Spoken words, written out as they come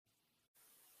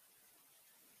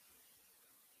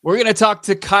We're going to talk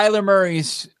to Kyler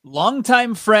Murray's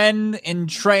longtime friend and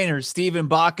trainer, Stephen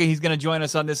Baca. He's going to join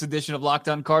us on this edition of Locked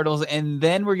On Cardinals, and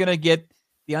then we're going to get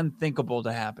the unthinkable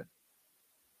to happen.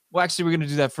 Well, actually, we're going to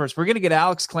do that first. We're going to get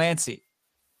Alex Clancy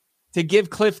to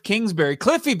give Cliff Kingsbury,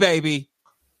 Cliffy baby,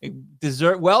 a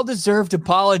well-deserved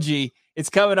apology. It's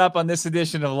coming up on this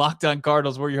edition of Locked On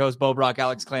Cardinals. We're your host, Bo Brock,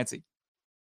 Alex Clancy.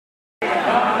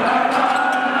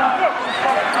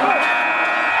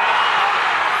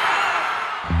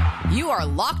 You are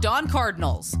Locked On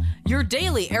Cardinals, your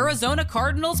daily Arizona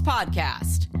Cardinals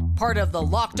podcast. Part of the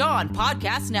Locked On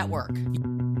Podcast Network.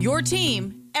 Your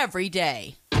team every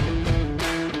day.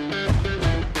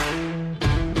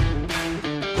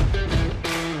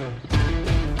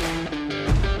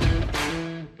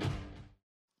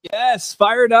 Yes,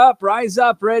 fired up, rise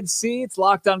up, Red Sea. It's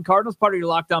Locked On Cardinals, part of your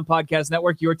Locked On Podcast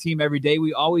Network, your team every day.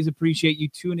 We always appreciate you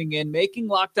tuning in, making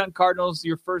Locked On Cardinals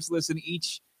your first listen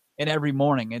each and every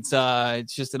morning. It's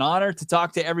just an honor to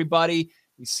talk to everybody.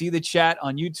 We see the chat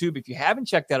on YouTube. If you haven't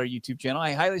checked out our YouTube channel,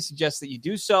 I highly suggest that you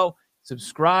do so.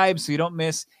 Subscribe so you don't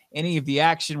miss any of the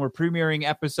action. We're premiering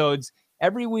episodes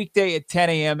every weekday at 10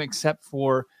 a.m. except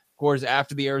for, of course,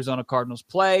 after the Arizona Cardinals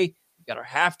play. We've got our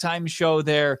halftime show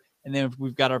there, and then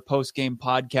we've got our post-game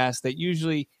podcast that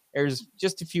usually airs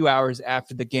just a few hours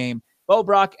after the game. Bo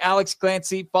Brock, Alex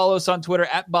Clancy. Follow us on Twitter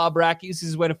at Bob Brackey. This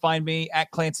is the way to find me at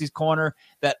Clancy's Corner.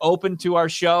 That opened to our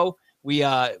show. We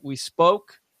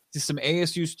spoke to some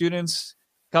ASU students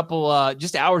a couple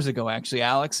just hours ago, actually,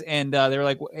 Alex, and they were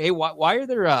like, "Hey, why are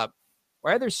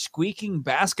there squeaking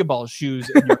basketball shoes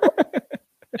in your?"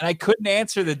 And I couldn't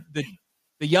answer the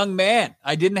young man.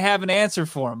 I didn't have an answer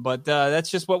for him, but that's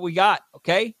just what we got.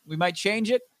 Okay, we might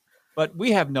change it, but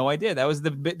we have no idea. That was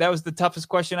the toughest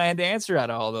question I had to answer out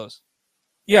of all those.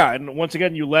 Yeah, and once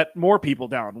again, you let more people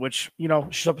down, which,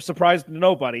 surprised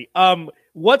nobody.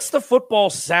 What's the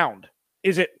football sound?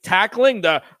 Is it tackling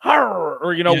the or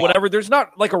whatever? There's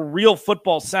not like a real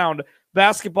football sound.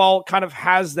 Basketball kind of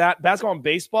has that. Basketball and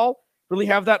baseball really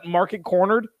have that market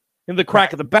cornered in the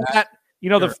crack of the bat.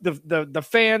 The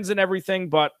fans and everything,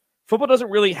 but football doesn't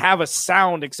really have a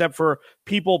sound except for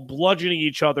people bludgeoning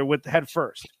each other with head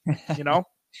first.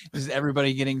 Just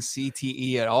everybody getting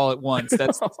CTE at all at once.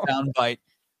 That's the sound bite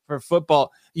for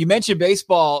football. You mentioned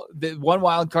baseball, the one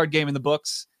wild card game in the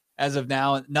books as of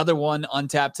now, another one on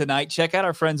tap tonight. Check out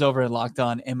our friends over at Locked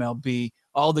On MLB,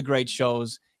 all the great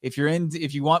shows. If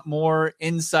you want more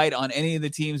insight on any of the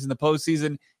teams in the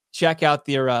postseason, check out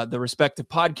the respective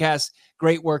podcasts.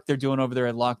 Great work they're doing over there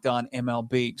at Locked On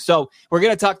MLB. So we're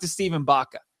going to talk to Stephen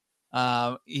Baca.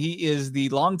 He is the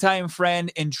longtime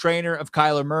friend and trainer of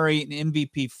Kyler Murray, an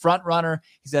MVP frontrunner.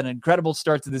 He's had an incredible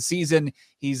start to the season.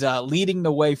 He's leading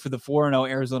the way for the 4-0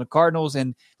 Arizona Cardinals.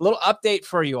 And a little update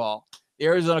for you all. The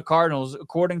Arizona Cardinals,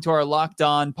 according to our Locked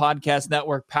On Podcast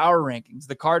Network power rankings,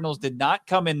 the Cardinals did not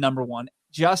come in number one.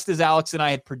 Just as Alex and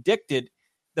I had predicted,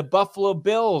 the Buffalo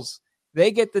Bills,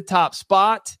 they get the top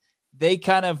spot. They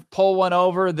kind of pull one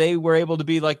over. They were able to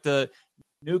be like the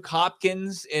Nuke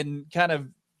Hopkins and kind of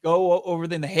go over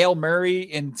in the Hail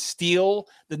Mary and steal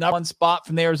the number one spot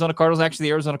from the Arizona Cardinals. Actually,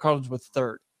 the Arizona Cardinals were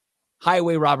third.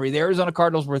 Highway robbery. The Arizona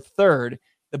Cardinals were third.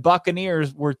 The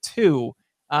Buccaneers were two.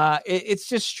 It's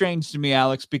just strange to me,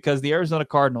 Alex, because the Arizona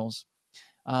Cardinals,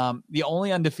 the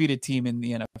only undefeated team in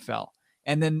the NFL,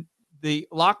 and then the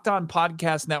Locked On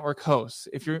Podcast Network hosts,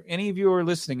 if any of you are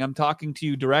listening, I'm talking to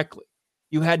you directly.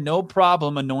 You had no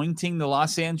problem anointing the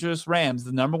Los Angeles Rams,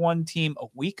 the number one team, a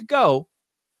week ago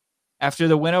after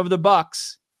the win over the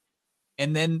Bucs,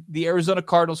 and then the Arizona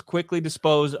Cardinals quickly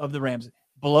dispose of the Rams.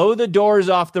 Blow the doors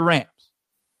off the Rams.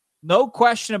 No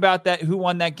question about that, who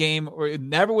won that game, or it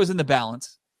never was in the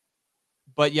balance,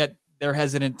 but yet they're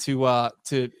hesitant to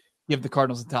give the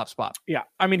Cardinals the top spot. Yeah,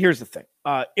 I mean, here's the thing.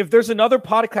 If there's another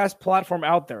podcast platform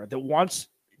out there that wants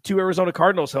two Arizona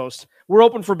Cardinals hosts, we're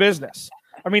open for business.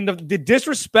 I mean, the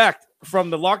disrespect from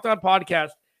the Locked On Podcast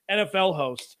NFL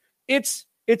host, it's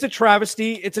a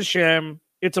travesty, it's a sham,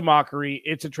 it's a mockery,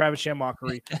 it's a Travis Sham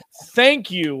mockery.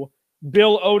 Thank you,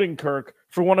 Bill Odenkirk,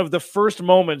 for one of the first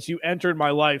moments you entered my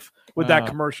life with that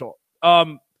commercial.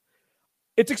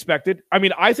 It's expected. I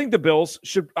mean, I think the Bills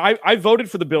should – I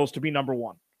voted for the Bills to be number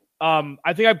one.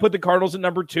 I think I put the Cardinals at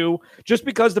number two just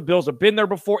because the Bills have been there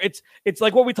before. It's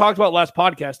like what we talked about last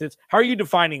podcast. It's how are you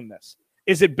defining this?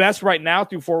 Is it best right now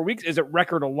through 4 weeks? Is it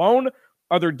record alone?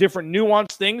 Are there different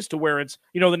nuanced things to where it's,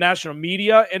 the national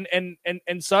media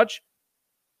and such?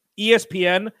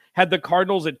 ESPN had the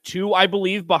Cardinals at 2, I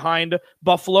believe, behind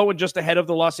Buffalo and just ahead of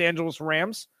the Los Angeles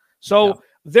Rams. So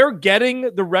they're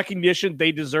getting the recognition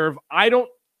they deserve.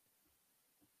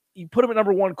 You put them at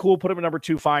number 1, cool. Put them at number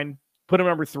 2, fine. Put them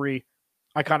at number 3.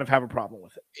 I kind of have a problem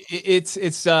with it.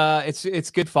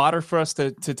 It's good fodder for us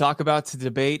to talk about, to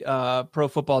debate. Pro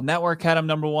Football Network had them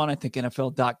number one. I think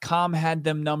NFL.com had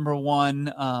them number one.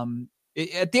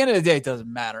 At the end of the day, it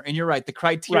doesn't matter. And you're right. The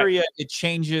criteria, it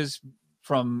changes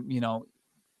from,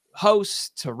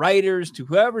 hosts to writers to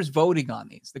whoever's voting on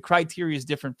these. The criteria is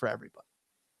different for everybody.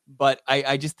 But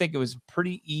I just think it was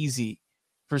pretty easy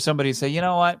for somebody to say, you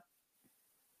know what?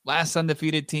 Last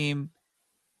undefeated team,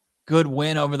 good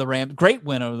win over the Rams, great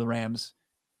win over the Rams.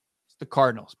 It's the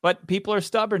Cardinals. But people are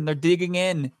stubborn. They're digging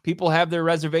in. People have their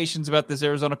reservations about this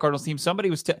Arizona Cardinals team. Somebody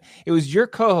was, it was your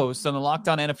co-host on the Locked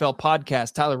On NFL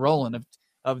podcast, Tyler Rowland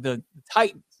of the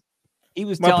Titans. He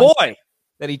was telling me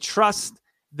that he trusts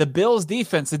the Bills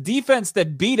defense, the defense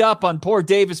that beat up on poor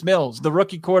Davis Mills, the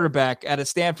rookie quarterback out of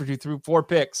Stanford who threw 4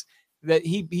 picks, that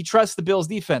he trusts the Bills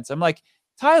defense. I'm like,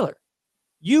 Tyler,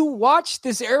 you watched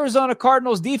this Arizona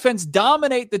Cardinals defense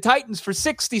dominate the Titans for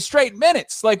 60 straight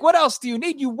minutes. Like, what else do you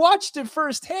need? You watched it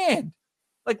firsthand.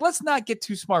 Like, let's not get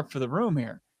too smart for the room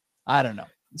here. I don't know.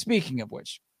 Speaking of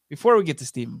which, before we get to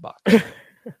Stephen Bach,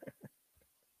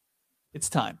 it's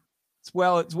time. It's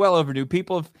well overdue.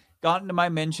 People have gotten to my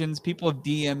mentions. People have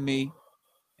DM'd me,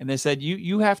 and they said,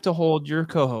 you have to hold your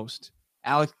co-host,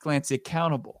 Alex Clancy,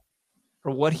 accountable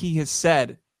for what he has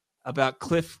said about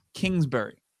Cliff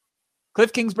Kingsbury.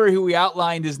 Cliff Kingsbury, who we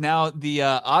outlined, is now the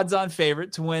odds-on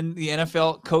favorite to win the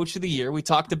NFL Coach of the Year. We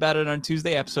talked about it on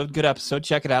Tuesday episode. Good episode.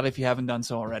 Check it out if you haven't done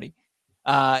so already.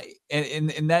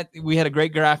 And that we had a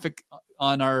great graphic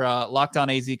on our Locked On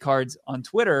AZ cards on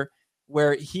Twitter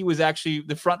where he was actually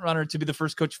the front runner to be the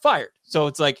first coach fired. So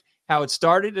it's like how it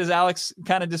started, as Alex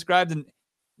kind of described, and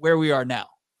where we are now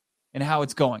and how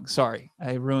it's going. Sorry,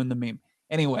 I ruined the meme.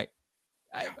 Anyway,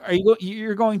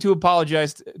 you're going to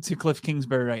apologize to Cliff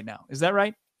Kingsbury right now. Is that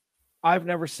right? I've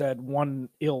never said one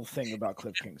ill thing about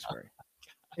Cliff Kingsbury.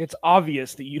 It's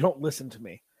obvious that you don't listen to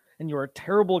me, and you're a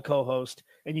terrible co-host,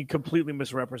 and you completely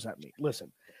misrepresent me.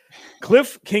 Listen,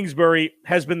 Cliff Kingsbury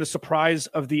has been the surprise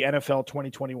of the NFL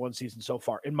 2021 season so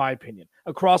far, in my opinion,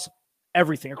 across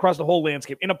everything, across the whole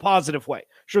landscape, in a positive way.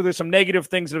 Sure, there's some negative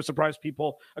things that have surprised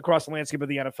people across the landscape of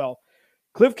the NFL.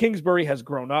 Cliff Kingsbury has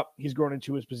grown up. He's grown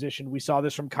into his position. We saw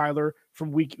this from Kyler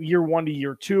from year 1 to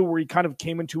year 2, where he kind of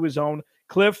came into his own.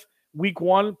 Cliff, week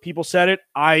 1, people said it.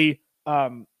 I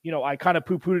kind of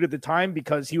poo-pooed it at the time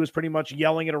because he was pretty much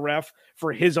yelling at a ref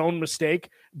for his own mistake.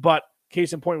 But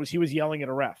case in point was he was yelling at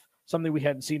a ref, something we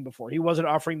hadn't seen before. He wasn't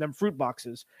offering them fruit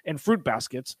boxes and fruit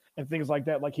baskets and things like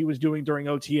that like he was doing during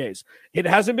OTAs. It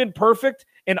hasn't been perfect,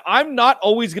 and I'm not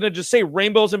always going to just say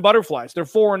rainbows and butterflies. They're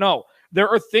 4-0. There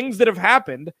are things that have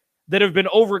happened that have been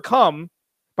overcome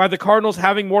by the Cardinals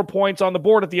having more points on the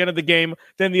board at the end of the game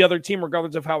than the other team,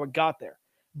 regardless of how it got there.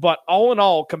 But all in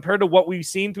all, compared to what we've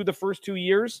seen through the first 2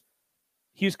 years,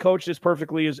 he's coached as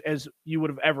perfectly as you would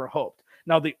have ever hoped.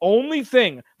 Now, the only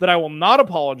thing that I will not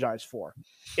apologize for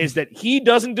is that he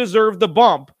doesn't deserve the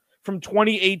bump from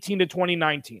 2018 to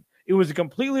 2019. It was a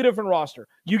completely different roster.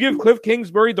 You give Cliff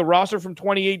Kingsbury the roster from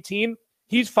 2018,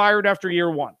 he's fired after year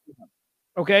 1.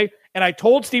 Okay? And I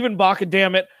told Stephen Baca,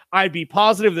 damn it, I'd be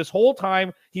positive this whole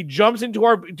time. He jumps into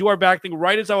our back thing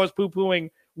right as I was poo-pooing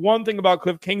one thing about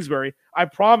Cliff Kingsbury. I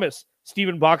promise,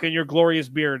 Stephen Baca and your glorious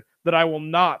beard, that I will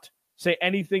not say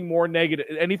anything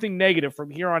negative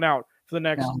from here on out for the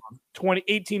next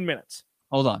 18 minutes.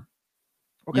 Hold on.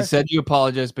 Okay. You said you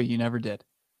apologized, but you never did.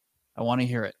 I want to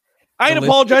hear it. I ain't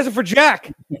apologizing for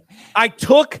Jack. I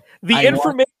took the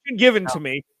information given to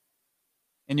me.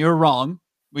 And you were wrong.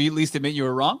 Will you at least admit you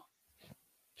were wrong?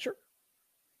 Sure.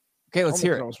 Okay, let's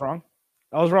hear it.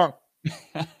 I was wrong.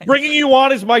 Bringing you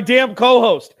on as my damn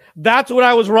co-host. That's what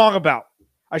I was wrong about.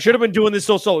 I should have been doing this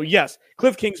solo. Yes,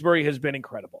 Cliff Kingsbury has been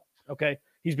incredible. Okay,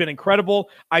 he's been incredible.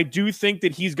 I do think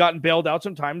that he's gotten bailed out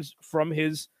sometimes from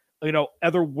his,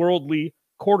 otherworldly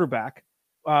quarterback.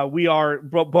 But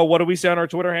what do we say on our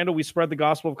Twitter handle? We spread the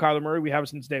gospel of Kyler Murray. We have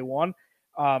since day one.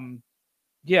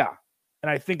 Yeah,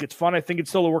 and I think it's fun. I think it's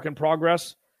still a work in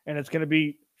progress, and it's going to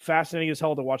be fascinating as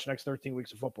hell to watch the next 13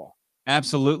 weeks of football.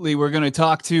 Absolutely. We're going to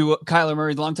talk to Kyler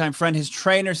Murray's longtime friend, his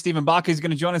trainer, Stephen Baca. He's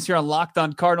going to join us here on Locked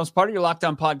On Cardinals, part of your Locked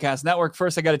On Podcast Network.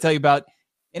 First, I got to tell you about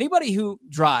anybody who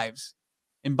drives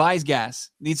and buys gas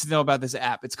needs to know about this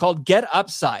app. It's called Get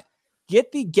Upside.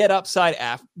 Get the Get Upside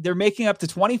app. They're making up to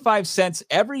 25 cents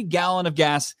every gallon of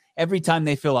gas every time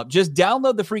they fill up. Just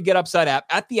download the free Get Upside app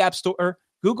at the App Store or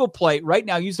Google Play right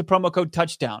now. Use the promo code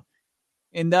Touchdown,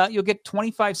 and you'll get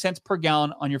 25 cents per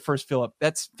gallon on your first fill up.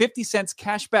 That's 50 cents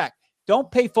cash back.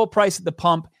 Don't pay full price at the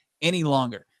pump any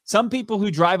longer. Some people who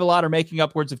drive a lot are making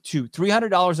upwards of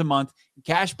 $300 a month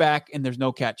cash back, and there's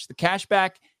no catch. The cash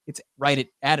back,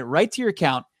 add it right to your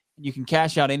account. You can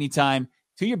cash out anytime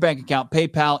to your bank account,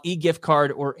 PayPal, e-gift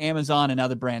card, or Amazon and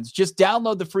other brands. Just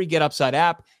download the free Get Upside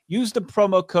app. Use the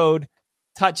promo code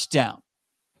TOUCHDOWN.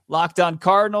 Locked On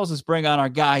Cardinals. Let's bring on our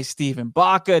guy, Steven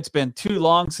Baca. It's been too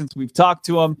long since we've talked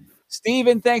to him.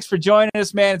 Steven, thanks for joining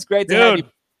us, man. It's great to have you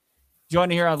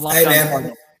joining here on Locked On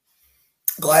Cardinals.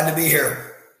 Glad to be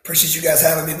here. Appreciate you guys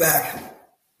having me back.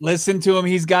 Listen to him.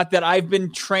 He's got that I've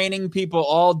been training people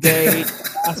all day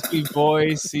raspy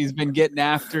voice. He's been getting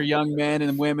after young men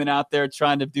and women out there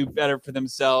trying to do better for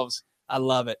themselves. I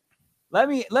love it. Let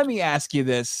me ask you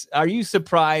this. Are you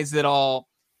surprised at all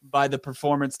by the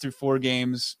performance through 4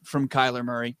 games from Kyler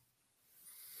Murray?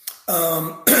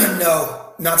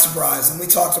 No, not surprised. And we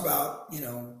talked about,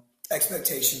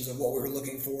 expectations of what we were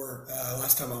looking for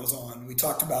last time I was on. We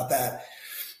talked about that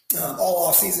all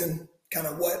offseason, kind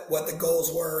of what the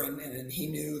goals were, and he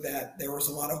knew that there was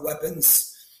a lot of weapons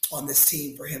on this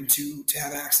team for him to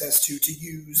have access to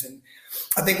use. And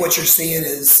I think what you're seeing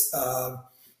is,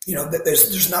 that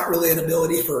there's not really an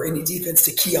ability for any defense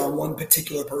to key on one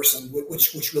particular person,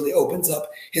 which really opens up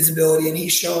his ability. And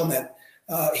he's shown that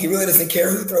he really doesn't care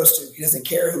who throws to. He doesn't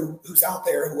care who's out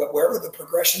there, wherever the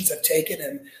progressions have taken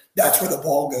him, that's where the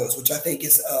ball goes, which I think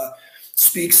is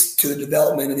speaks to the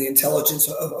development and the intelligence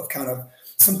of kind of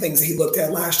some things that he looked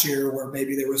at last year, where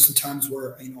maybe there was some times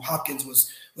where Hopkins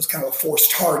was kind of a forced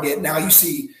target. Now you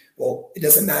see, well, it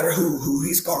doesn't matter who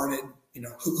he's guarded,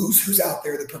 who's out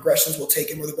there. The progressions will take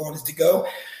him where the ball needs to go,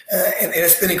 and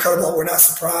it's been incredible. We're not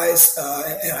surprised,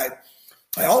 and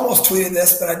I almost tweeted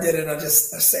this, but I didn't. I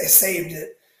saved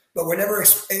it. But we're never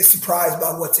surprised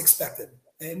by what's expected,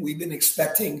 and we've been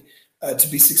expecting to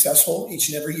be successful each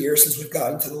and every year since we've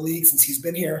gotten to the league, since he's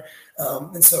been here.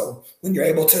 And so when you're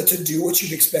able to do what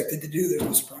you've expected to do, there's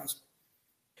no surprise.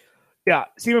 Yeah,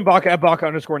 Steven Baca at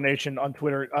Baca_Nation on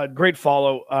Twitter. Great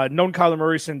follow. Known Kyler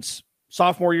Murray since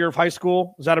sophomore year of high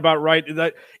school. Is that about right?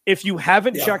 If you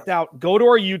haven't checked out, go to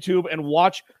our YouTube and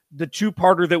watch the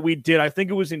 2-parter that we did. I think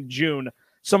it was in June.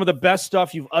 Some of the best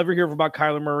stuff you've ever heard about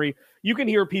Kyler Murray. You can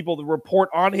hear people that report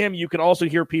on him. You can also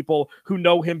hear people who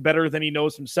know him better than he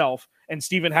knows himself. And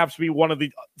Steven happens to be one of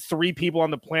the 3 people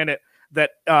on the planet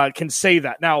that can say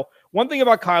that. Now, one thing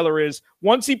about Kyler is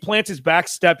once he plants his back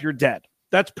step, you're dead.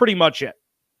 That's pretty much it.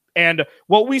 And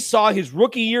what we saw his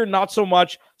rookie year, not so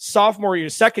much. Sophomore year,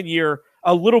 second year,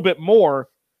 a little bit more.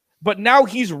 But now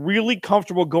he's really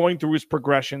comfortable going through his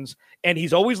progressions, and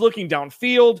he's always looking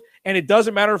downfield, and it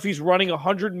doesn't matter if he's running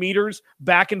 100 meters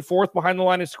back and forth behind the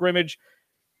line of scrimmage.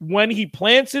 When he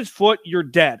plants his foot, you're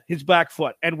dead, his back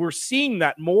foot. And we're seeing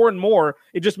that more and more.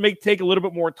 It just may take a little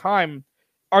bit more time.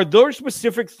 Are there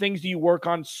specific things you work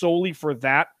on solely for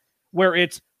that, where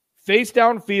it's face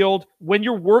downfield when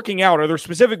you're working out? Are there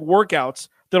specific workouts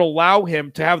that allow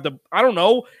him to have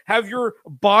have your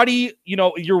body,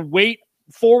 your weight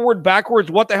forward, backwards,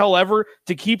 what the hell ever,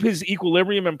 to keep his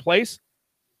equilibrium in place?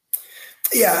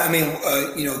 Yeah, I mean,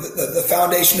 the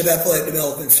foundation of athletic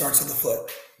development starts at the foot.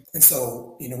 And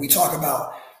so, we talk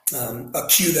about a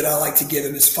cue that I like to give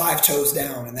him is 5 toes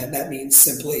down. And that means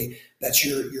simply that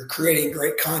you're creating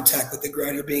great contact with the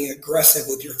ground. You're being aggressive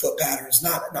with your foot patterns,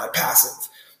 not passive.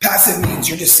 Passive means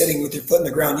you're just sitting with your foot in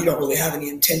the ground. You don't really have any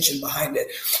intention behind it.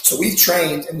 So we've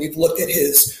trained and we've looked at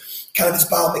his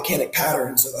biomechanic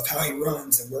patterns of how he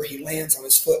runs and where he lands on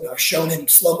his foot. And I've shown him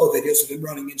slow-mo videos of him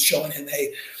running and showing him,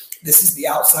 hey, this is the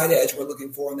outside edge we're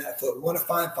looking for on that foot. We want to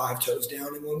find 5 toes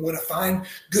down, and we want to find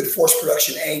good force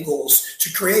production angles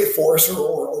to create force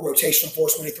or rotational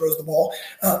force when he throws the ball.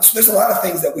 So there's a lot of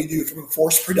things that we do from a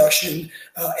force production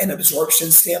and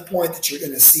absorption standpoint that you're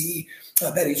going to see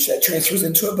that transfers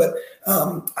into it. But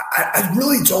I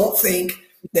really don't think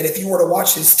that if you were to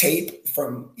watch his tape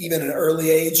from even an early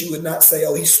age, you would not say,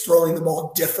 oh, he's throwing the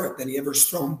ball different than he ever's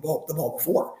thrown the ball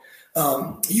before.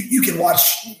 You can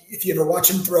watch, if you ever watch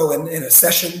him throw in a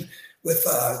session with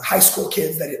high school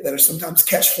kids that are sometimes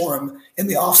catch for him in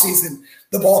the offseason,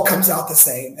 the ball comes out the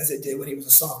same as it did when he was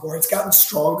a sophomore. It's gotten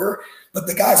stronger, but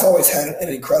the guy's always had an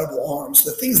incredible arm. So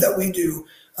the things that we do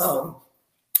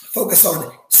focus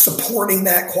on supporting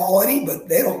that quality, but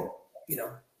they don't,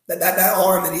 that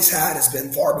arm that he's had has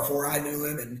been far before I knew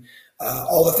him, and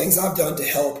all the things I've done to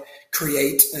help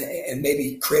create and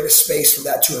maybe create a space for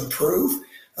that to improve.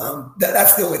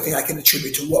 That's the only thing I can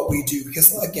attribute to what we do,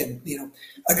 because again,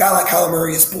 a guy like Kyler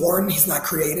Murray is born. He's not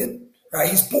created, right?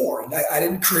 He's born. I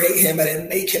didn't create him. I didn't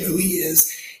make him who he is.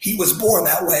 He was born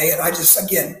that way. And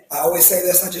I always say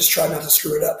this, I just try not to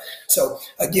screw it up. So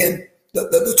again,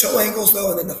 the toe angles,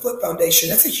 though, and then the foot foundation,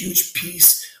 that's a huge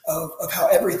piece of how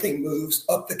everything moves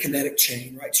up the kinetic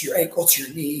chain, right? To your ankle, to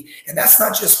your knee. And that's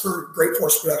not just for great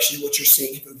force production, what you're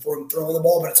seeing for him throwing the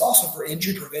ball, but it's also for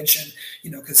injury prevention,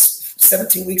 because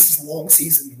 17 weeks is a long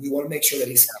season. We want to make sure that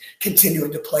he's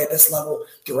continuing to play at this level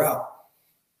throughout.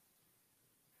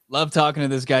 Love talking to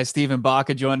this guy, Stephen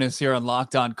Baca, joining us here on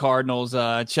Locked On Cardinals.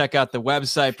 Check out the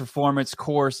website,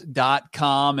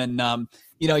 performancecourse.com. And,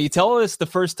 you told us the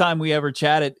first time we ever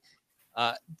chatted,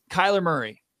 Kyler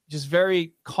Murray, just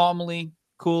very calmly,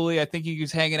 coolly, I think he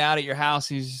was hanging out at your house.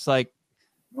 He's just like,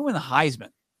 I'm going to win the Heisman.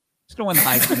 Just going to win the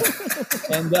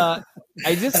Heisman. And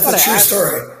I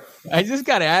just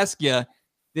got to ask you,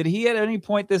 did he at any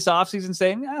point this offseason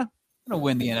say, I'm going to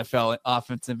win the NFL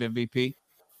offensive MVP?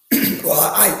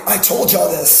 Well, I told y'all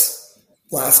this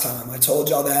last time. I told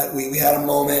y'all that we had a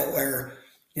moment where,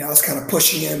 I was kind of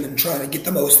pushing him and trying to get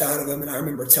the most out of him. And I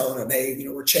remember telling him, hey,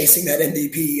 we're chasing that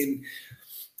MVP. And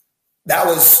that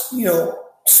was,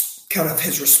 kind of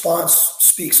his response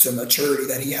speaks to maturity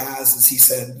that he has. As he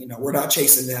said, we're not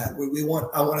chasing that.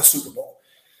 I want a Super Bowl.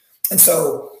 And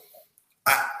so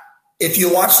if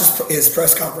you watch his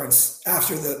press conference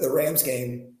after the Rams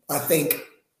game, I think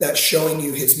that's showing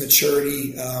you his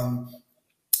maturity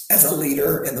as a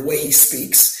leader and the way he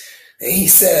speaks. And he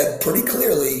said pretty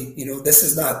clearly,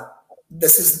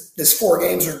 this 4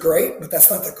 games are great, but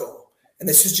that's not the goal. And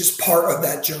this is just part of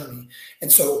that journey.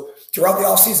 And so throughout the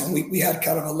offseason, we had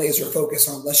kind of a laser focus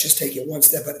on let's just take it one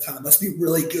step at a time. Let's be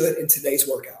really good in today's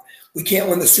workout. We can't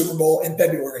win the Super Bowl in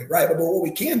February, right? But what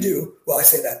we can do, I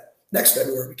say that next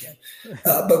February we can.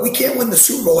 But we can't win the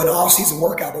Super Bowl in an off-season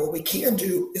workout. But what we can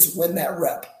do is win that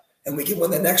rep. And we can win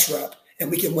the next rep.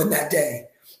 And we can win that day.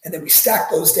 And then we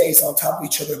stack those days on top of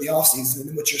each other in the offseason.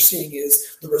 And what you're seeing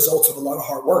is the results of a lot of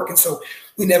hard work. And so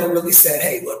we never really said,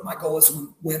 hey, look, my goal is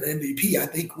to win an MVP. I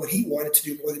think what he wanted to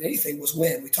do more than anything was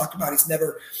win. We talked about he's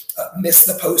never missed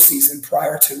the postseason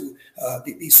prior to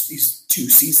these 2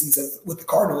 seasons with the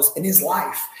Cardinals in his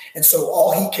life. And so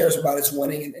all he cares about is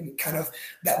winning. And kind of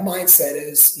that mindset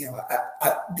is,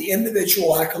 the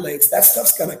individual accolades, that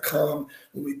stuff's going to come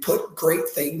when we put great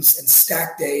things and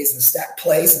stack days and stack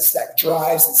plays and stack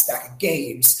drives and stack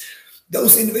games.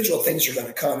 Those individual things are going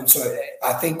to come. And so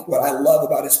I think what I love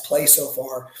about his play so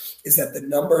far is that the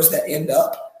numbers that end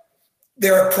up,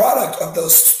 they're a product of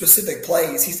those specific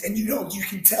plays. You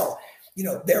can tell,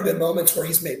 there have been moments where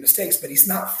he's made mistakes, but he's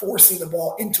not forcing the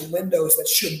ball into windows that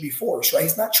shouldn't be forced, right?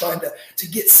 He's not trying to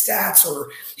get stats,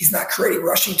 or he's not creating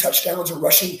rushing touchdowns or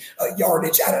rushing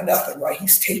yardage out of nothing, right?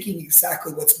 He's taking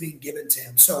exactly what's being given to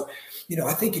him. So,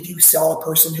 I think if you saw a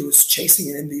person who is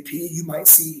chasing an MVP, you might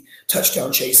see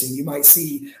touchdown chasing. You might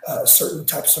see certain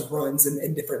types of runs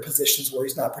in different positions where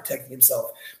he's not protecting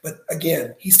himself. But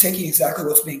again, he's taking exactly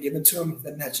what's being given to him.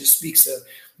 And that just speaks to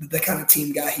the kind of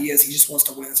team guy he is. He just wants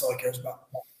to win. That's all he cares about.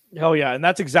 Hell yeah. And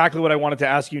that's exactly what I wanted to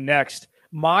ask you next.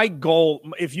 My goal,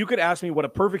 if you could ask me what a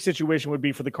perfect situation would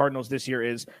be for the Cardinals this year,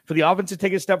 is for the offense to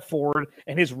take a step forward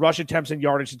and his rush attempts and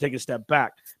yardage to take a step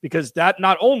back, because that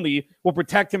not only will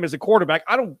protect him as a quarterback.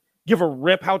 I don't give a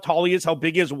rip how tall he is, how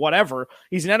big he is, whatever.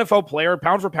 He's an NFL player,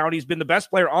 pound for pound. He's been the best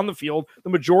player on the field the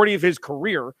majority of his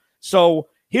career. So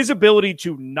his ability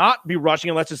to not be rushing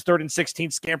unless it's 3rd and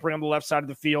 16, scampering on the left side of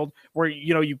the field where,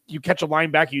 you catch a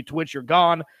linebacker, you twitch, you're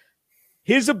gone.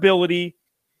 His ability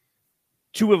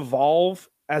to evolve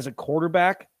as a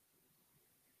quarterback,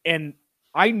 and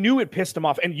I knew it pissed him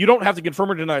off, and you don't have to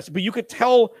confirm or deny this, but you could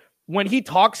tell when he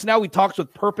talks now, he talks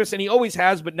with purpose, and he always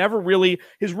has, but never really.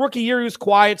 His rookie year, he was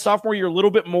quiet. Sophomore year, a little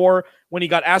bit more. When he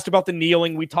got asked about the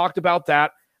kneeling, we talked about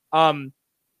that.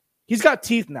 He's got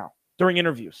teeth now during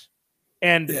interviews.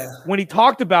 And when he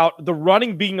talked about the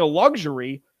running being a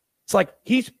luxury, it's like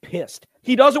he's pissed.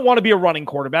 He doesn't want to be a running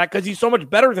quarterback because he's so much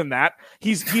better than that.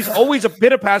 He's always a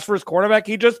bit of pass for his quarterback.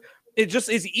 It just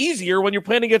is easier when you're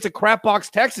playing against a crapbox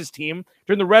Texas team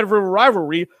during the Red River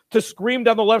rivalry to scream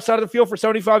down the left side of the field for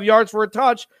 75 yards for a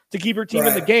touch to keep your team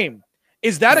in the game.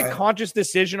 Is that a conscious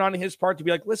decision on his part to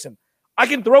be like, listen, I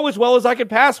can throw as well as I can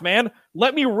pass, man.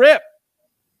 Let me rip.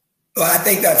 Well, I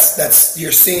think that's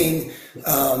you're seeing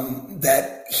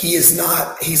that he's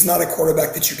not a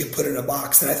quarterback that you can put in a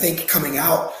box. And I think coming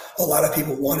out, a lot of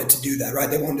people wanted to do that, right?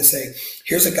 They wanted to say,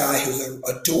 here's a guy who's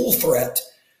a dual threat.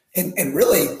 And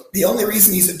really the only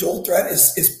reason he's a dual threat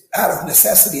is out of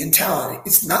necessity and talent.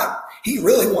 It's not, he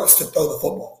really wants to throw the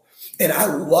football. And I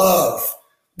love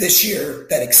this year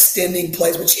that extending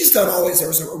plays, which he's done always. There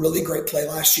was a really great play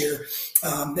last year.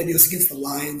 Maybe it was against the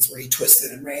Lions where he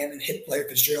twisted and ran and hit Larry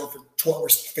Fitzgerald for 12 or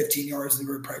 15 yards. And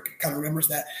everybody kind of remembers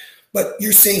that. But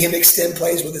you're seeing him extend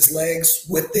plays with his legs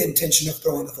with the intention of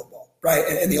throwing the football. right?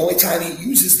 And the only time he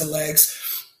uses the legs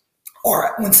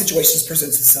are when situations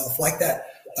presents itself, like that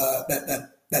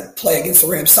play against the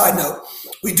Rams. Side note,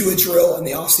 we do a drill in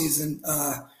the offseason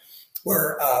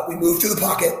where we move through the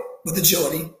pocket with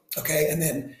agility, okay? And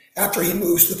then after he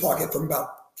moves through the pocket from about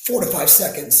 4 to 5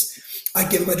 seconds, I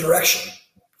give him a direction,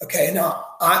 okay? Now,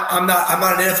 I'm not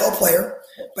an NFL player,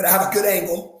 but I have a good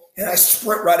angle, and I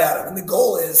sprint right at him. And the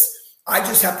goal is I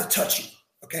just have to touch you,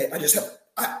 okay?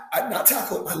 I'm not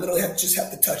tackling. I literally just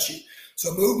have to touch you.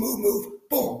 So move,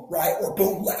 boom, right, or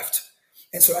boom, left.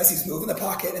 And so as he's moving the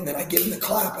pocket, and then I give him the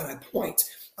clap and I point,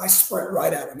 I sprint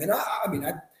right at him. And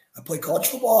I play college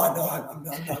football. I know I'm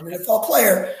not an NFL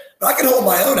player, but I can hold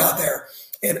my own out there.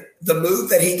 And the move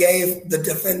that he gave the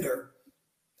defender,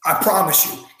 I promise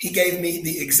you, he gave me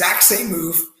the exact same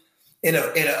move in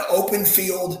an open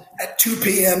field at 2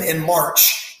 p.m. in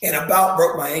March, and about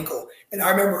broke my ankle. And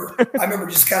I remember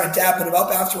just kind of dapping him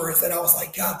up afterwards, and I was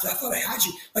like, God, I thought I had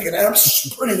you. Like, and I'm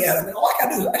sprinting at him, and all I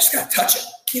got to do is I just got to touch him.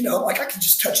 Like I could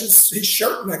just touch his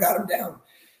shirt, and I got him down.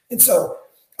 And so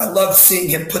I loved seeing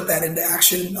him put that into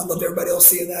action. I loved everybody else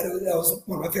seeing that. That was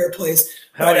one of my favorite plays.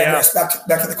 But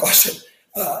back to the question.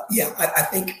 I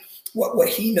think what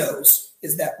he knows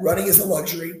is that running is a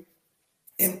luxury.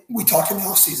 And we talked in the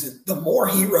offseason, the more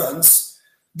he runs,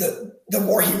 the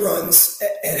more he runs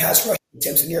and has rushing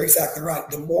attempts, and you're exactly right.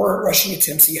 The more rushing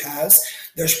attempts he has,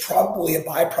 there's probably a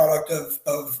byproduct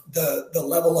of the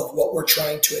level of what we're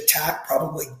trying to attack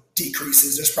probably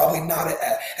decreases. There's probably not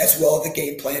as well of a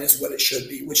game plan as what it should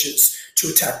be, which is to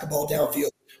attack the ball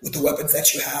downfield with the weapons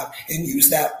that you have and use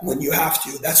that when you have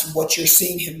to. That's what you're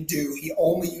seeing him do. He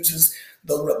only uses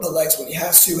the legs when he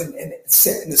has to, and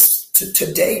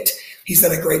to date, he's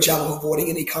done a great job of avoiding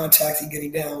any contact and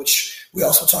getting down, which we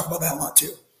also talk about that a lot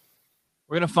too.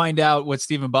 We're going to find out what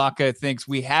Stephen Baca thinks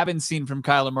we haven't seen from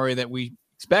Kyler Murray that we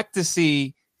expect to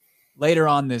see later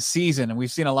on this season. And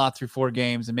we've seen a lot through 4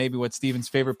 games, and maybe what Stephen's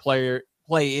favorite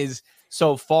play is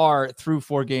so far through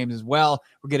 4 games as well.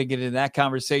 We're going to get into that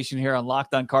conversation here on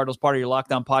Locked On Cardinals, part of your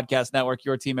Locked On Podcast Network,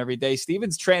 your team every day.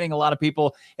 Stephen's training a lot of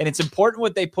people, and it's important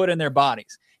what they put in their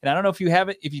bodies. And I don't know if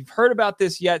you've heard about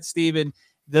this yet, Stephen,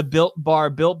 the Built Bar.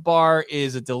 Built Bar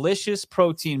is a delicious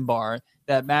protein bar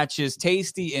that matches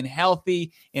tasty and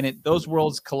healthy, and those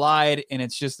worlds collide, and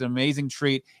it's just an amazing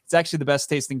treat. It's actually the best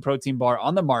tasting protein bar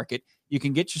on the market. You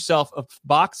can get yourself a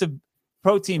box of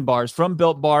protein bars from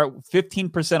Built Bar,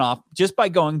 15% off, just by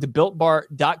going to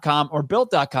BuiltBar.com or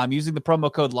Built.com using the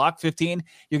promo code LOCK15.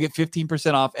 You'll get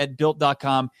 15% off at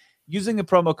Built.com using the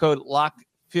promo code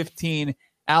LOCK15.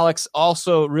 Alex,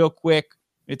 also real quick,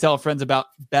 you tell friends about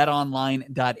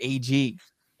betonline.ag.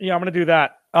 Yeah, I'm going to do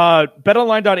that.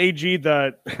 BetOnline.ag,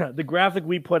 the graphic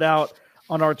we put out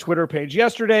on our Twitter page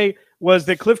yesterday was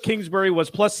that Cliff Kingsbury was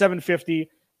plus 750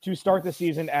 to start the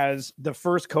season as the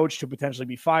first coach to potentially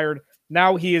be fired.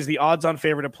 Now he is the odds-on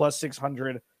favorite at plus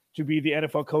 600 to be the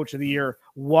NFL Coach of the Year.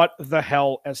 What the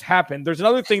hell has happened? There's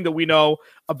another thing that we know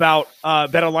about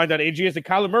BetOnline.ag is that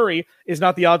Kyler Murray is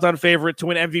not the odds-on favorite to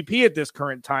win MVP at this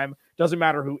current time. Doesn't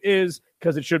matter who is,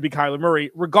 because it should be Kyler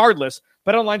Murray. Regardless,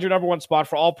 BetOnline's your number one spot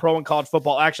for all pro and college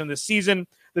football action this season.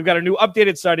 They've got a new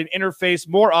updated site and interface,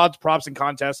 more odds, props, and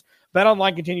contests.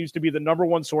 BetOnline continues to be the number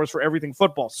one source for everything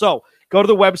football. So go to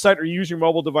the website or use your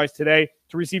mobile device today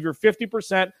to receive your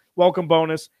 50% welcome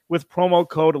bonus with promo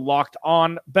code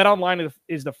LOCKEDON. BetOnline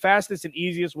is the fastest and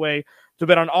easiest way to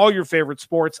bet on all your favorite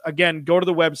sports. Again, go to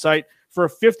the website for a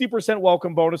 50%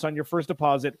 welcome bonus on your first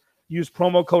deposit. Use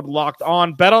promo code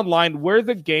LOCKEDON. BetOnline, where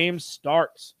the game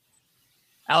starts.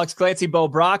 Alex Clancy, Bo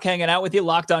Brock hanging out with you.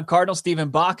 Locked On Cardinals. Stephen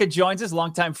Baca joins us,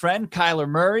 longtime friend Kyler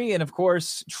Murray, and of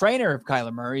course, trainer of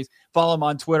Kyler Murray's. Follow him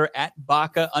on Twitter at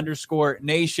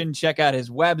Baca_Nation. Check out his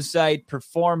website,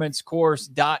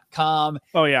 performancecourse.com.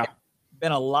 Oh, yeah.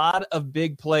 Been a lot of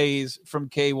big plays from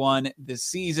K1 this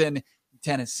season.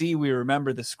 Tennessee, we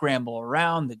remember the scramble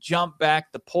around, the jump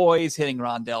back, the poise, hitting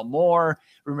Rondale Moore.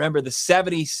 Remember the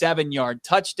 77-yard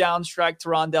touchdown strike to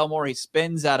Rondale Moore. He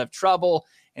spins out of trouble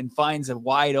and finds a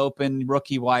wide open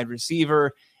rookie wide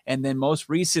receiver. And then most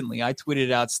recently, I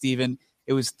tweeted out, Stephen,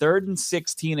 it was 3rd and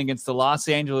 16 against the Los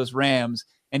Angeles Rams,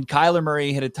 and Kyler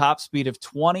Murray hit a top speed of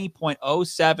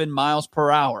 20.07 miles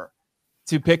per hour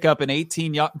to pick up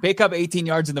 18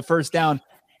 yards in the first down.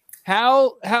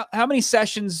 How many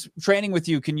sessions training with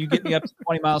you can you get me up to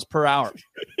 20 miles per hour?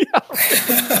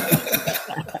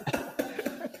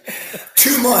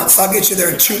 2 months. I'll get you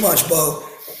there in 2 months, Bo.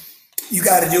 You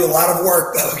got to do a lot of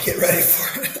work, though. Get ready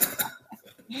for it.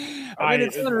 I mean,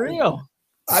 it's unreal.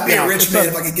 I'd be a rich man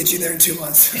if I could get you there in 2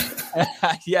 months.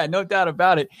 Yeah, no doubt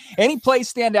about it. Any play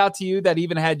stand out to you that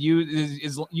even had you?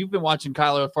 You've been watching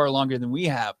Kyler far longer than we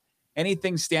have.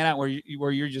 anything stand out where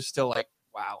you're just still like,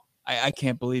 wow, I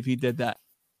can't believe he did that?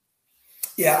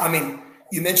 Yeah, I mean,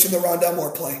 you mentioned the Rondale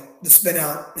Moore play, the spin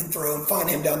out and throw and find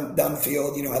him down the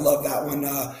field. I love that one.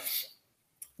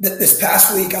 This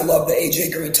past week, I love the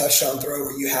AJ Green touchdown throw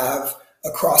where you have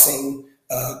a crossing.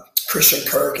 Christian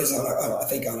Kirk is on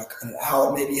an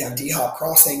out. Maybe you have D-Hop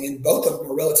crossing, and both of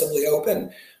them are relatively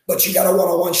open. But you got a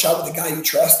one-on-one shot with the guy you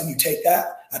trust, and you take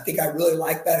that. I think I really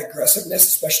like that aggressiveness,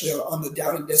 especially on the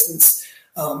down and distance.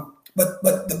 But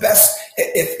the best,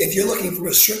 if you're looking for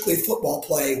a strictly football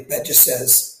play that just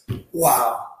says,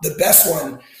 wow, the best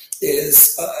one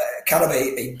is kind of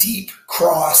a deep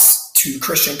cross to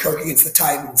Christian Kirk against the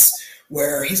Titans,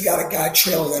 where he's got a guy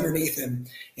trailing underneath him,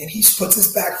 and he puts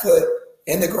his back foot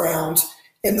in the ground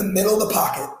in the middle of the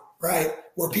pocket, right,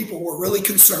 where people were really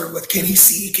concerned with, can he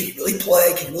see, can he really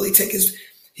play, can he really take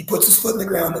he puts his foot in the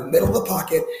ground in the middle of the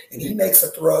pocket, and he makes a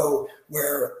throw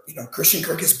where, Christian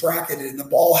Kirk is bracketed, and the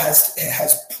ball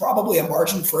has probably a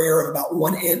margin for error of about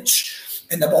 1 inch,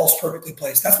 and the ball's perfectly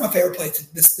placed. That's my favorite play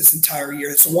this entire year.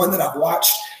 It's the one that I've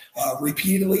watched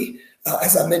repeatedly.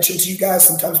 As I mentioned to you guys,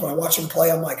 sometimes when I watch him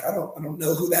play, I'm like, I don't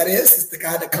know who that is. It's the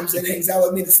guy that comes in and hangs out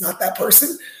with me. It's not that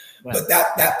person. Right. But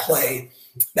that play,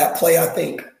 I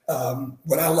think,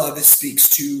 what I love is speaks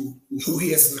to who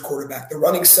he is as a quarterback. The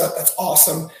running stuff, that's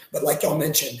awesome. But like y'all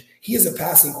mentioned, he is a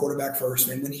passing quarterback first.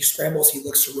 And when he scrambles, he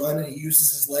looks to run and he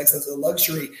uses his legs as a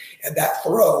luxury. And that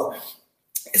throw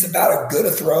is about as good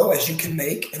a throw as you can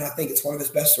make. And I think it's one of his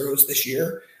best throws this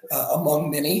year among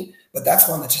many. But that's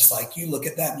one that's just like, you look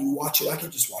at that and you watch it. I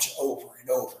can just watch it over and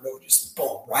over and over, just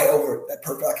boom, right over that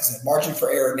perfect, like I said, margin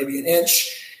for error, maybe 1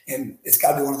 inch. And it's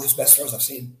got to be one of those best throws I've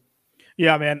seen.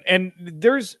 Yeah, man. And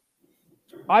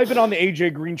I've been on the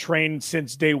AJ Green train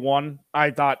since day one.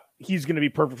 I thought he's going to be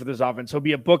perfect for this offense. He'll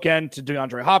be a bookend to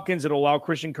DeAndre Hopkins. It'll allow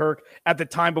Christian Kirk at the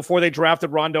time before they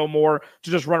drafted Rondale Moore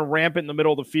to just run rampant in the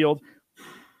middle of the field.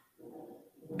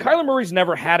 Kyler Murray's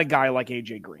never had a guy like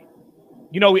AJ Green.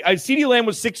 CeeDee Lamb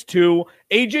was 6'2".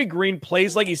 AJ Green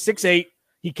plays like he's 6'8".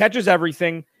 He catches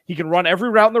everything. He can run every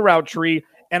route in the route tree.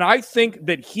 And I think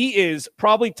that he is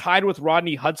probably tied with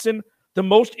Rodney Hudson, the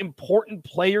most important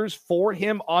players for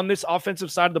him on this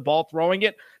offensive side of the ball throwing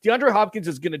it. DeAndre Hopkins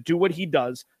is going to do what he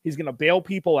does. He's going to bail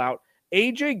people out.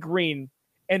 AJ Green,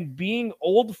 and being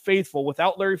Old Faithful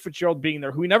without Larry Fitzgerald being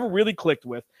there, who he never really clicked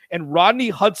with, and Rodney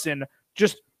Hudson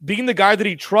just being the guy that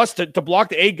he trusts to block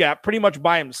the A-gap pretty much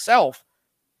by himself,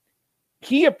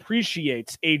 he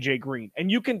appreciates AJ Green. And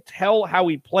you can tell how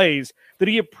he plays that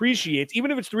he appreciates,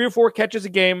 even if it's 3 or 4 catches a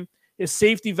game, his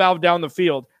safety valve down the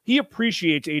field, he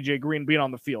appreciates AJ Green being on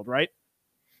the field, right?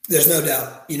 There's no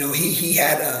doubt. He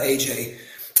had AJ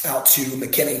out to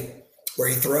McKinney where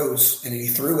he throws, and he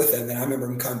threw with him. And I remember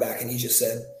him come back and he just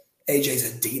said,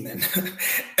 AJ's a demon.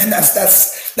 And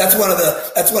that's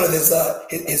one of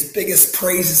his biggest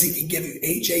praises he can give you.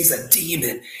 AJ's a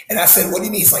demon. And I said, what do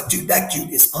you mean? He's like, dude, that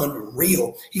dude is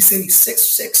unreal. He said he's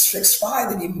 6'6",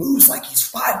 6'5", and he moves like he's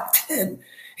 5'10".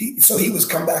 So he was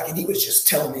come back and he was just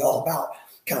telling me all about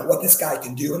kind of what this guy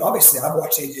can do. And obviously I've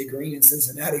watched AJ Green in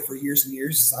Cincinnati for years and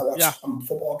years. I'm a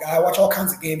football guy. I watch all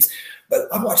kinds of games, but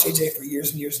I've watched AJ for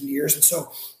years and years and years. And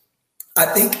so I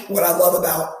think what I love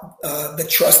about the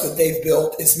trust that they've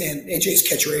built is, man, AJ's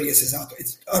catch radius is out there.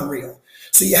 It's unreal.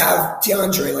 So you have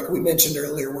DeAndre, like we mentioned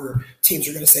earlier, where teams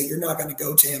are going to say, you're not going to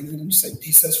go to him. And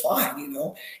he says, fine,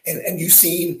 and you've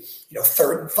seen,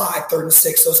 3rd and 5, 3rd and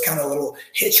 6, those kind of little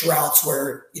hitch routes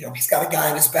where, he's got a guy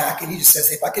in his back and he just says,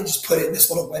 if I could just put it in this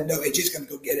little window, AJ's going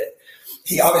to go get it.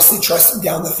 He obviously trusts him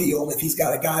down the field. If he's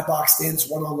got a guy boxed in, it's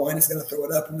one-on-one, he's going to throw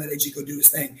it up and let AJ go do his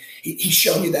thing. He's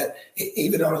shown you that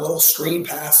even on a little screen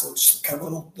pass, or just kind of a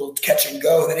little catch and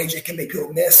go, that AJ can make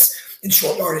people miss in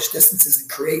short yardage distances and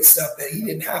create stuff that he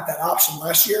didn't have that option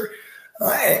last year.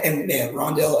 And man,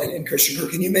 Rondale and Christian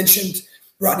Kirk. And you mentioned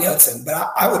Rodney Hudson,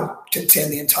 but I would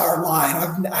contend the entire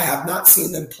line. I have not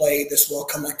seen them play this well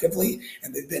collectively,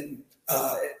 and they've been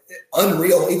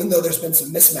unreal, even though there's been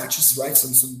some mismatches, right?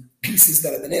 Some pieces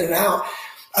that have been in and out.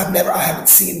 I haven't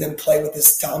seen them play with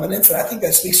this dominance. And I think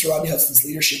that speaks to Rodney Hudson's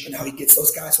leadership and how he gets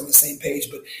those guys on the same page.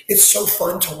 But it's so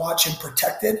fun to watch him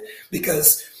protected,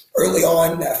 because early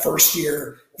on that first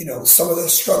year, some of the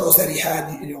struggles that he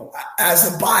had,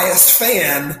 as a biased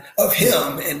fan of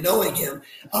him and knowing him,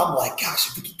 I'm like, gosh,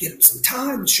 if we could get him some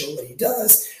time and show what he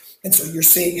does. And so you're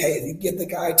seeing, hey, if you give the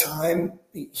guy time,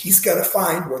 he's going to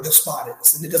find where the spot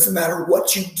is. And it doesn't matter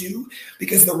what you do,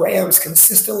 because the Rams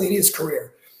consistently in his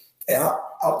career, and I'm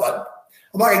not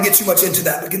going to get too much into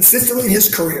that, but consistently in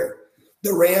his career,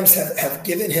 the Rams have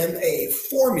given him a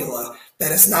formula that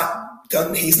he's not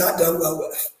done well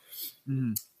with.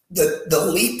 Mm-hmm. the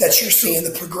leap that you're seeing,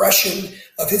 the progression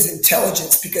of his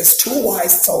intelligence, because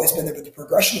tool-wise, it's always been there, but the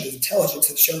progression of his intelligence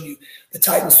has shown you the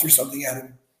Titans threw something at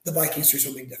him, the Vikings threw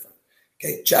something different.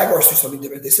 Okay, Jaguars do something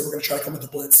different. They said we're going to try to come with the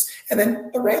blitz. And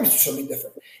then the Rams do something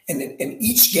different. And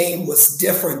each game was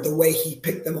different the way he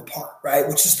picked them apart, right?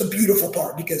 Which is the beautiful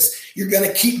part, because you're going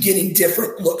to keep getting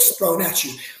different looks thrown at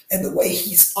you. And the way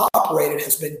he's operated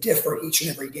has been different each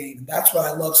and every game. And that's what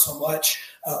I love so much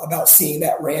about seeing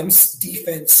that Rams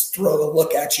defense throw a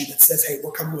look at you that says, hey,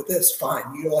 we're coming with this.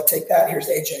 Fine. You know, I'll take that. Here's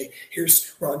AJ.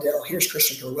 Here's Rondell. Here's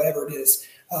Christian, or whatever it is.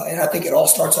 And I think it all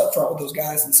starts up front with those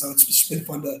guys, and so it's just been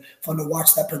fun to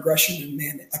watch that progression. And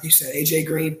man, like you said, AJ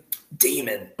Green,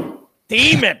 demon.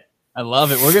 I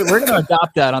love it. We're gonna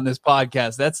adopt that on this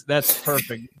podcast. That's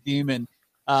perfect, demon.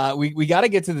 We got to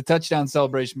get to the touchdown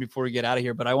celebration before we get out of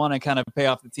here, but I want to kind of pay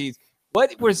off the tease.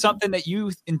 What was something that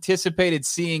you anticipated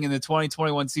seeing in the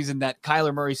 2021 season that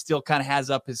Kyler Murray still kind of has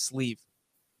up his sleeve?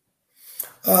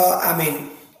 I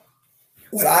mean,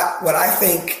 what I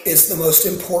think is the most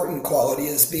important quality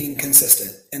is being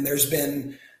consistent. And there's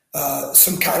been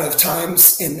some kind of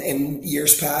times in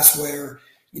years past where,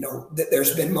 you know,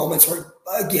 there's been moments where,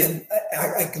 again,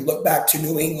 I can look back to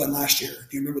New England last year.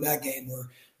 If you remember that game where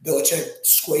Belichick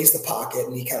squeezed the pocket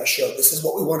and he kind of showed this is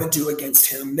what we want to do against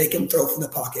him, make him throw from the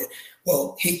pocket.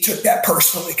 Well, he took that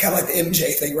personally, kind of like the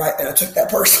MJ thing, right? And I took that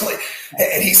personally.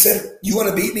 And he said, you want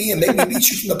to beat me and make me beat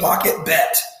you from the pocket?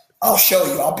 Bet. I'll show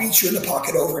you. I'll beat you in the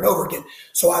pocket over and over again.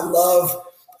 So I love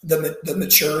the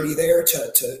maturity there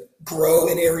to grow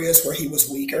in areas where he was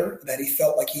weaker, that he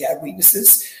felt like he had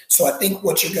weaknesses. So I think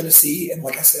what you're going to see, and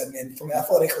like I said, man, from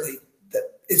athletically, that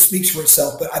it speaks for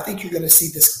itself, but I think you're going to see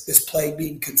this play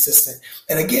being consistent.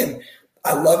 And again,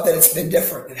 I love that it's been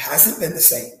different. It hasn't been the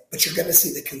same, but you're going to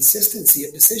see the consistency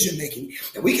of decision-making.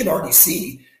 And we can already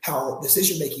see how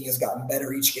decision-making has gotten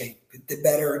better each game. It did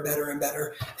better and better and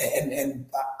better. And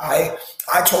I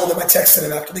told him, I texted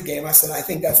him after the game. I said, I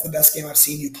think that's the best game I've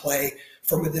seen you play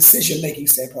from a decision-making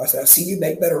standpoint. I said, I've seen you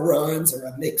make better runs or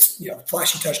I've made,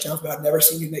 flashy touchdowns, but I've never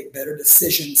seen you make better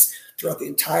decisions throughout the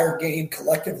entire game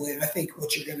collectively. And I think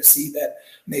what you're going to see that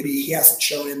maybe he hasn't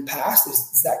shown in the past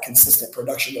is that consistent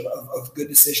production of good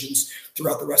decisions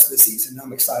throughout the rest of the season. And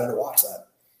I'm excited to watch that.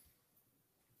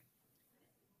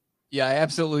 Yeah, I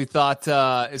absolutely thought,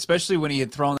 especially when he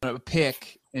had thrown a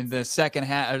pick in the second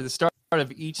half, or the start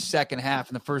of each second half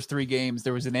in the first three games,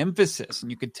 there was an emphasis,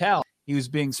 and you could tell he was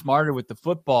being smarter with the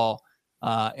football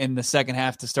in the second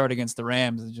half to start against the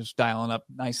Rams, and just dialing up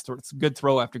nice, good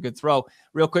throw after good throw.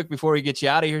 Real quick before we get you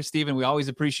out of here, Steven, we always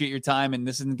appreciate your time, and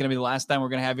this isn't going to be the last time we're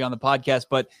going to have you on the podcast,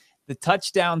 but the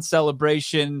touchdown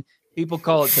celebration, people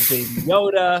call it the Baby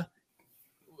Yoda.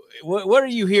 What are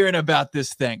you hearing about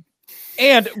this thing?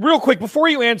 And real quick, before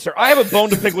you answer, I have a bone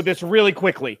to pick with this really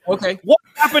quickly. Okay. What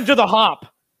happened to the hop?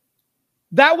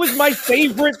 That was my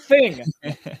favorite thing.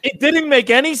 It didn't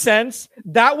make any sense.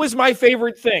 That was my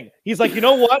favorite thing. He's like, you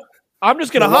know what? I'm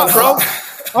just going to hop, bro.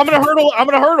 I'm going to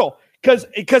hurdle.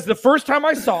 Because the first time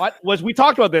I saw it was, we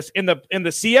talked about this in the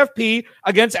CFP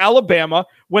against Alabama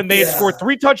when they had scored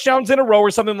 3 touchdowns in a row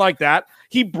or something like that.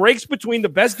 He breaks between the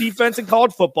best defense in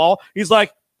college football. He's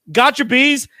like, gotcha,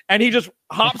 bees, and he just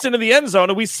hops into the end zone,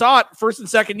 and we saw it first and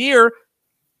second year.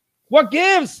 What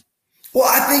gives? Well,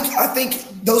 I think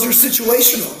those are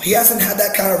situational. He hasn't had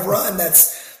that kind of run.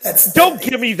 Don't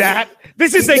give me that.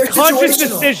 This is a conscious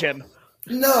decision.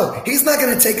 No, he's not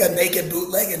going to take a naked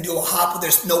bootleg and do a hop when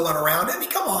there's no one around him. I mean,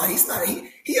 come on, he's not.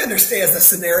 He understands the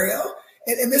scenario,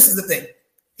 and this is the thing.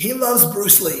 He loves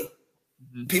Bruce Lee.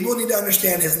 Mm-hmm. People need to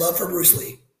understand his love for Bruce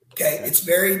Lee. Okay, it's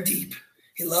very deep.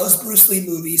 He loves Bruce Lee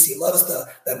movies. He loves the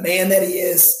man that he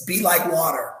is. Be like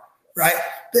water, right?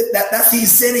 That's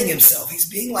he's sinning himself. He's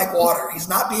being like water. He's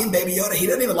not being Baby Yoda. He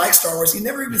doesn't even like Star Wars. He's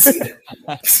never even seen it.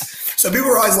 So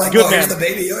people are always like, here's the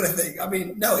Baby Yoda thing. I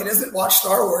mean, no, he doesn't watch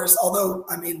Star Wars. Although,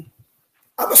 I mean,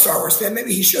 I'm a Star Wars fan.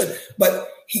 Maybe he should. But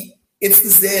it's the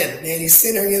Zen, man. He's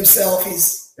centering himself.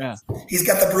 He's got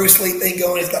the Bruce Lee thing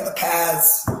going. He's got the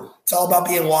paths. It's all about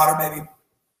being water, baby.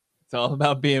 It's all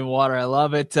about being water. I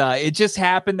love it. It just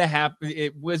happened to happen.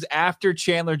 It was after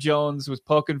Chandler Jones was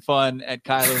poking fun at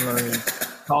Kyler Murray,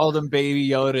 called him Baby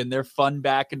Yoda, and they're fun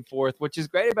back and forth, which is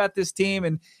great about this team.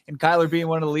 And Kyler being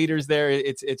one of the leaders there,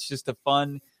 it's just a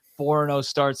fun 4-0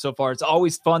 start so far. It's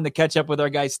always fun to catch up with our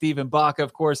guy, Steven Baca.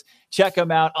 Of course, check him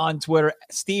out on Twitter,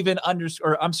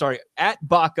 at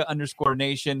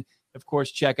Baca_Nation. Of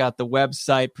course, check out the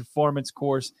website,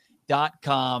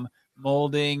 performancecourse.com,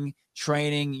 molding,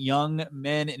 training young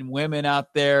men and women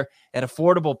out there at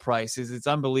affordable prices. It's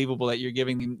unbelievable that you're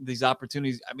giving them these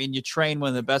opportunities. I mean, you train one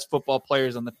of the best football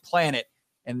players on the planet,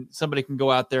 and somebody can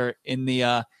go out there in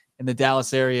the in the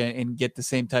Dallas area and get the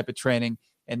same type of training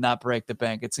and not break the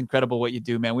bank. It's incredible what you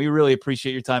do, man. We really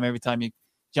appreciate your time every time you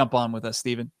jump on with us,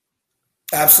 Stephen.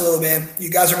 Absolutely, man. You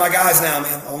guys are my guys now,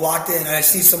 man. I'm locked in. I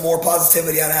just need some more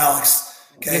positivity out of Alex.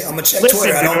 Okay, I'm going to check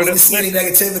Twitter. I don't need to see any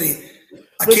negativity.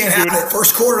 I can't have it.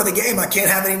 First quarter of the game, I can't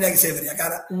have any negativity. I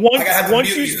gotta have to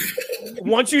mute you.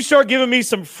 Once you start giving me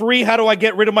some free how do I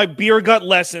get rid of my beer gut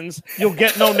lessons, you'll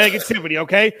get no negativity,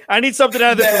 okay? I need something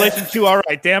out of this relationship too. All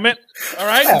right, damn it. All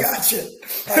right? I got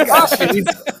you.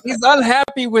 He's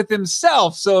unhappy with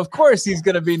himself, so of course he's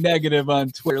going to be negative on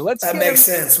Twitter. That makes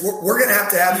sense. We're going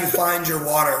to have you find your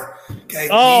water, okay?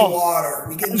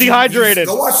 Water. I'm dehydrated.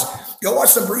 Go watch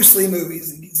some Bruce Lee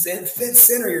movies and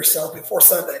center yourself before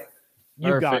Sunday.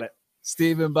 You got it.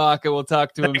 Stephen Baca, we'll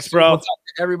talk to him. Thanks, bro. We'll talk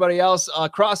to everybody else.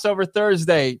 Crossover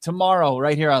Thursday tomorrow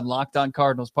right here on Locked On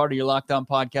Cardinals, part of your Locked On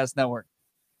Podcast Network.